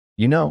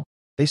You know,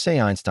 they say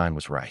Einstein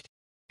was right.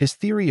 His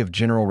theory of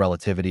general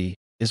relativity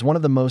is one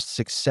of the most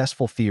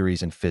successful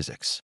theories in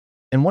physics,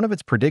 and one of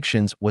its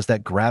predictions was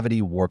that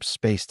gravity warps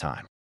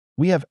spacetime.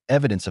 We have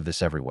evidence of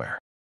this everywhere.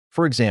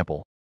 For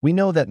example, we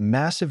know that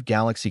massive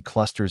galaxy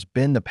clusters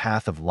bend the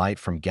path of light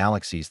from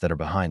galaxies that are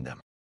behind them.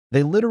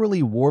 They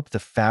literally warp the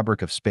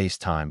fabric of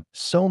spacetime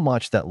so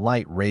much that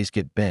light rays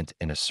get bent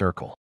in a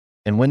circle.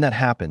 And when that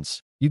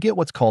happens, you get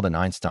what's called an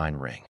Einstein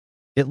ring.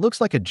 It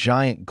looks like a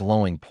giant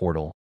glowing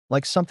portal,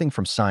 like something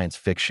from science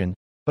fiction,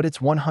 but it's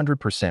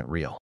 100%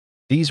 real.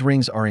 These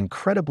rings are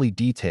incredibly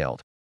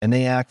detailed, and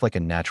they act like a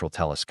natural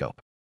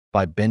telescope.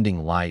 By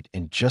bending light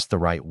in just the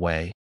right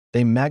way,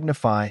 they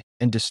magnify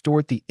and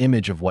distort the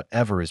image of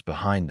whatever is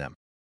behind them,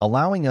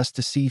 allowing us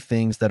to see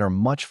things that are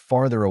much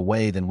farther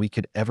away than we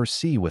could ever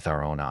see with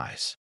our own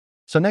eyes.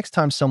 So next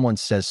time someone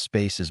says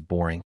space is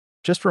boring,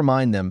 just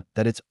remind them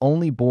that it's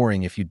only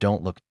boring if you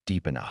don't look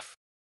deep enough.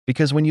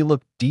 Because when you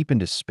look deep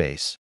into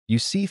space, you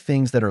see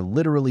things that are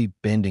literally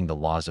bending the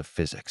laws of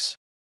physics.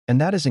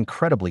 And that is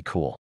incredibly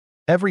cool.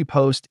 Every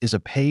post is a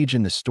page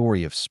in the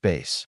story of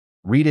space.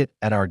 Read it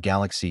at our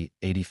Galaxy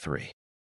 83.